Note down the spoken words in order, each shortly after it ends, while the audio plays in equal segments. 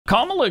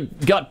Kamala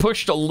got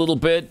pushed a little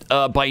bit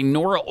by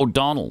Norah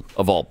O'Donnell,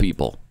 of all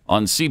people,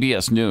 on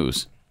CBS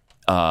News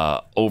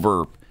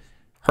over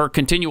her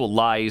continual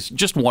lies.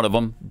 Just one of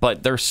them,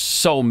 but there's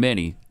so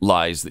many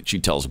lies that she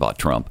tells about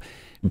Trump.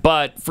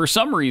 But for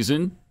some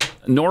reason,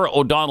 Norah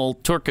O'Donnell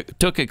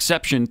took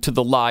exception to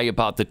the lie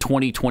about the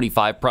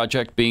 2025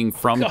 project being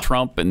from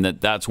Trump and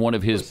that's one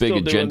of his big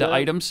agenda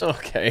items.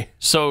 Okay.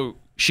 So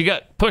she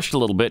got pushed a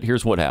little bit.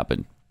 Here's what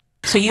happened.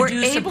 So you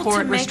do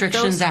support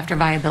restrictions after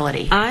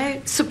viability?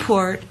 I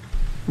support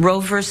Roe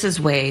versus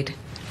Wade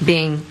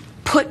being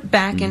put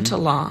back into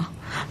law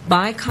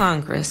by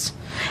Congress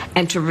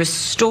and to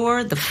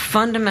restore the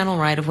fundamental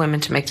right of women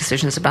to make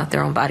decisions about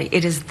their own body.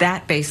 It is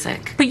that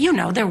basic. But you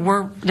know, there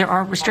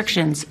are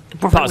restrictions.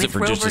 Pause it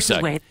for just a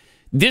second. Wade.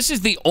 This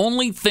is the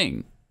only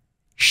thing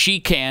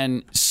she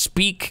can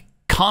speak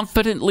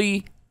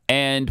confidently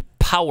and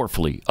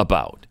powerfully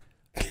about.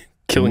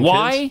 Killing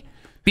Why? Kids?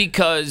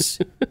 Because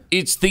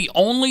it's the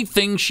only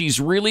thing she's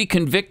really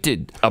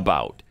convicted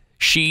about.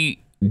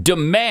 She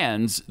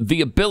demands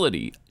the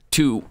ability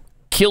to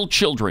kill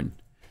children,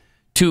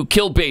 to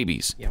kill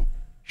babies. Yep.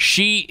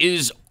 She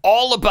is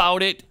all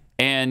about it,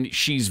 and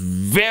she's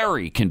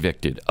very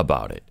convicted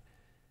about it.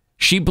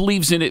 She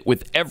believes in it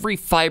with every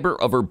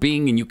fiber of her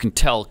being, and you can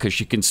tell because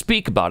she can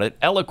speak about it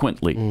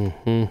eloquently.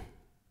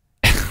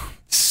 Mm-hmm.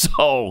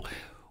 So,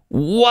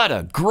 what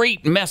a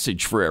great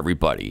message for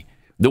everybody.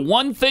 The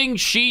one thing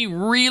she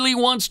really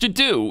wants to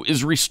do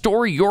is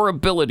restore your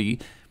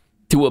ability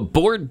to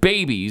abort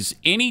babies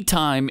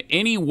anytime,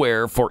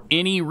 anywhere, for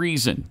any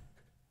reason.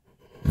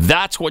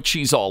 That's what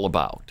she's all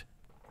about.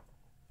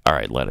 All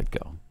right, let it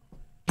go.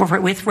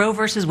 With Roe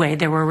versus Wade,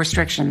 there were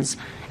restrictions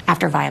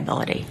after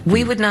viability.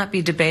 We would not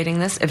be debating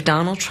this if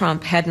Donald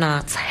Trump had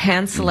not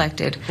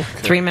hand-selected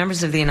 3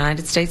 members of the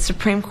United States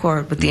Supreme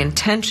Court with the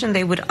intention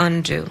they would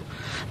undo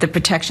the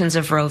protections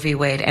of Roe v.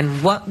 Wade.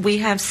 And what we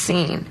have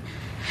seen,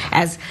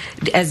 as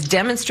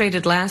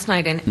demonstrated last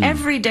night and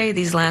every day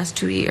these last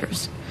 2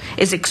 years,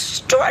 is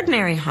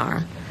extraordinary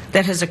harm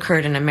that has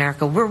occurred in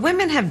America, where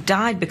women have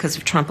died because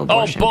of Trump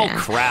abortion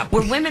bans, crap.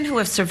 where women who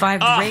have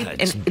survived rape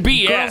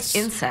and gross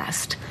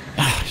incest,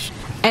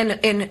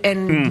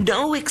 and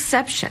no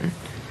exception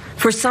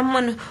for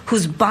someone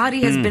whose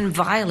body has been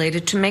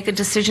violated to make a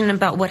decision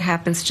about what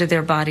happens to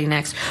their body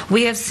next.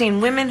 We have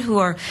seen women who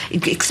are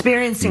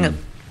experiencing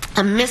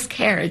a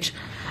miscarriage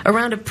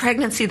around a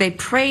pregnancy they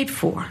prayed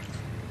for,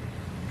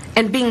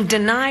 and being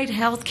denied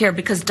health care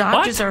because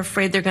doctors are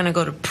afraid they're going to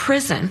go to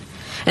prison,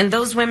 and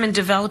those women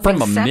developing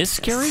from a sepsis.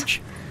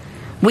 miscarriage?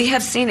 We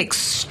have seen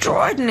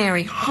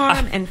extraordinary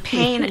harm and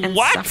pain and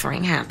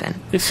suffering happen.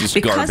 This is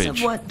because garbage.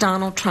 of what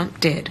Donald Trump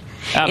did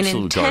Absolute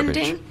in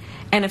intending garbage.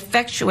 and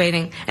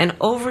effectuating an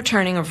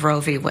overturning of Roe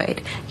v.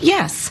 Wade.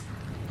 Yes,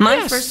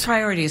 my first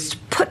priority is to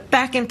put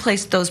back in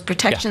place those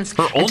protections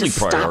and to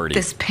stop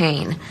this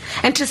pain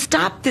and to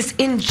stop this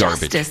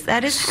injustice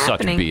that is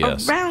happening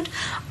around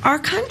our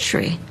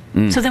country.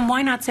 So then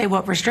why not say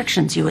what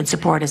restrictions you would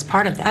support as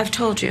part of that? I've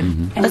told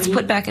you. Let's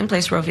put back in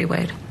place Roe v.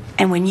 Wade.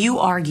 And when you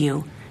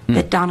argue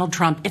that Donald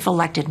Trump, if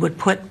elected, would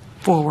put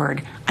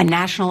forward a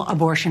national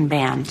abortion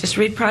ban. Just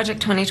read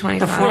Project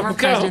 2025. The former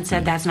president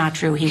said that's not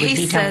true. He would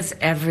veto. He says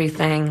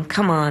everything.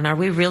 Come on, are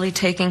we really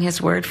taking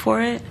his word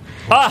for it?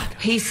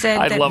 He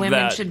said that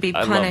women should be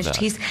punished.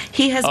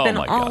 He has been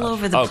all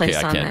over the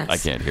place on this. I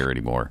can't hear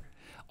anymore.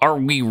 Are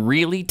we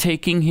really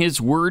taking his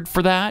word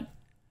for that?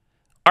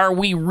 Are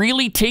we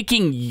really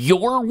taking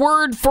your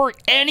word for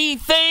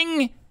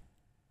anything?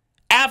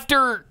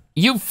 After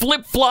you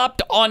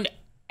flip-flopped on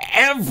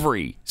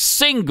every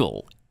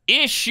single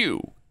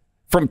issue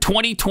from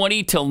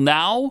 2020 till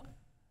now?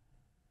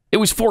 It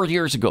was 4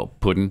 years ago,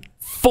 Puddin'.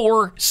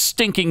 4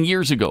 stinking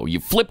years ago. You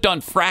flipped on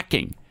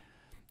fracking.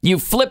 You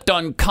flipped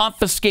on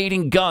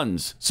confiscating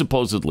guns,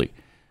 supposedly.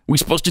 We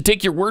supposed to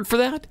take your word for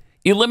that?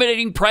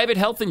 Eliminating private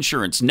health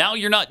insurance. Now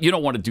you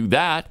don't want to do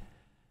that.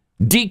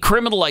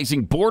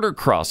 Decriminalizing border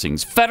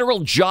crossings, federal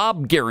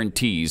job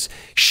guarantees.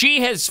 She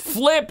has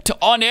flipped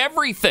on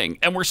everything,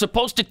 and we're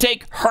supposed to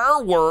take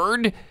her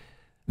word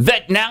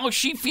that now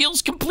she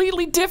feels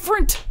completely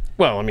different.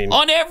 Well, I mean,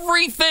 on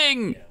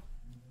everything.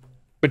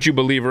 But you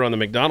believe her on the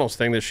McDonald's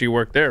thing that she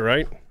worked there,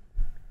 right?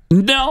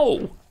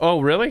 No.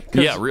 Oh, really?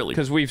 Yeah, really.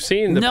 Because we've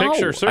seen the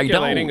picture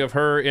circulating of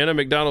her in a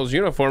McDonald's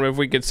uniform. If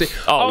we could see.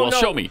 Oh, well,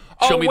 show me.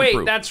 Show me the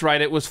proof. That's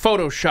right. It was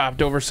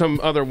photoshopped over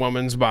some other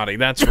woman's body.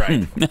 That's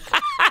right.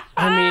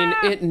 I mean,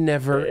 it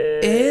never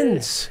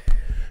ends.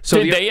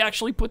 So did they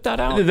actually put that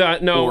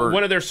out? No,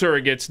 one of their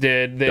surrogates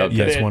did.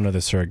 Yes, one of the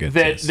surrogates.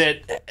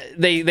 That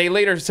they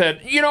later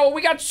said,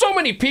 we got so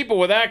many people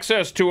with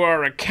access to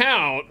our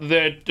account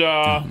that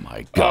oh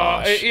my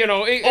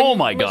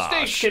gosh,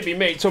 mistakes can be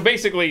made. So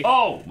basically,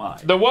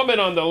 the woman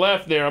on the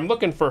left there, I'm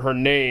looking for her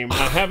name. I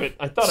have it.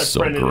 I thought I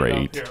printed it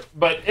up here.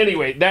 But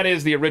anyway, that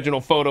is the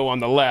original photo on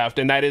the left,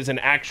 and that is an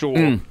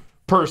actual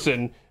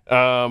person.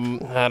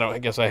 I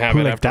guess I have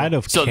who it. Died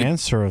of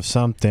cancer or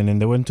something,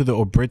 and they went to the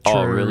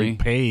obituary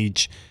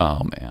page.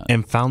 Oh man!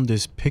 And found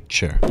this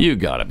picture. You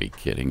gotta be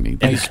kidding me!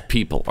 These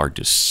people are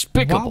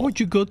despicable. Why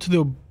would you go to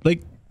the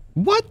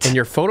What? And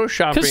you're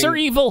photoshopping 'Cause they're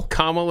evil.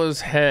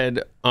 Kamala's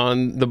head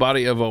on the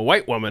body of a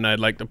white woman, I'd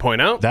like to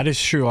point out. That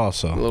is true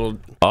also. A little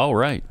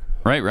right.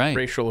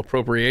 racial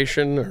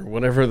appropriation or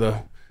whatever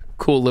the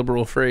cool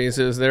liberal phrase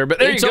is there. But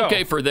there it's you go.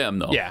 okay for them,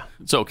 though. Yeah.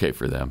 It's okay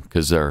for them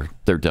because they're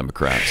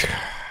Democrats.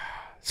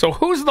 So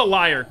who's the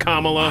liar,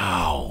 Kamala?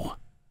 Wow.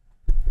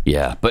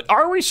 Yeah, but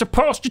are we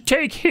supposed to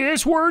take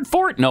his word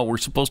for it? No, we're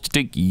supposed to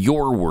take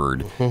your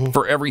word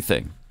for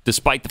everything,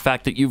 despite the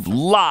fact that you've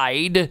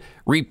lied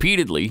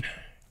repeatedly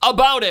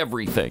about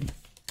everything.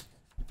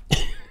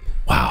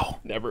 Wow.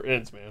 Never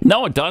ends, man.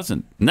 No, it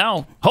doesn't.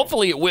 No.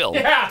 Hopefully it will.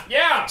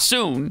 Yeah.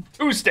 Soon.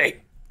 Tuesday.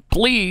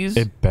 Please.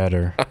 It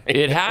better.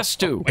 It has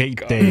to.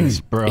 8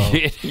 days, bro.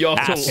 It Y'all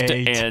has don't- to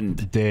 8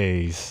 end.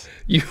 days.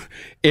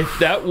 If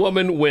that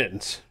woman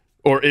wins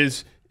or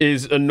is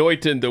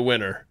anointed the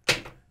winner,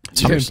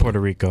 I'm in Puerto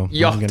Rico.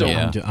 Y'all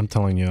I'm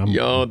telling you.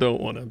 y'all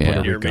don't want to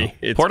put near me.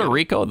 It's Puerto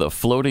Rico, the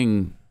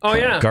floating Oh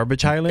yeah.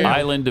 Garbage Island?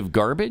 island of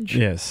garbage?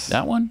 Yes.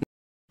 That one?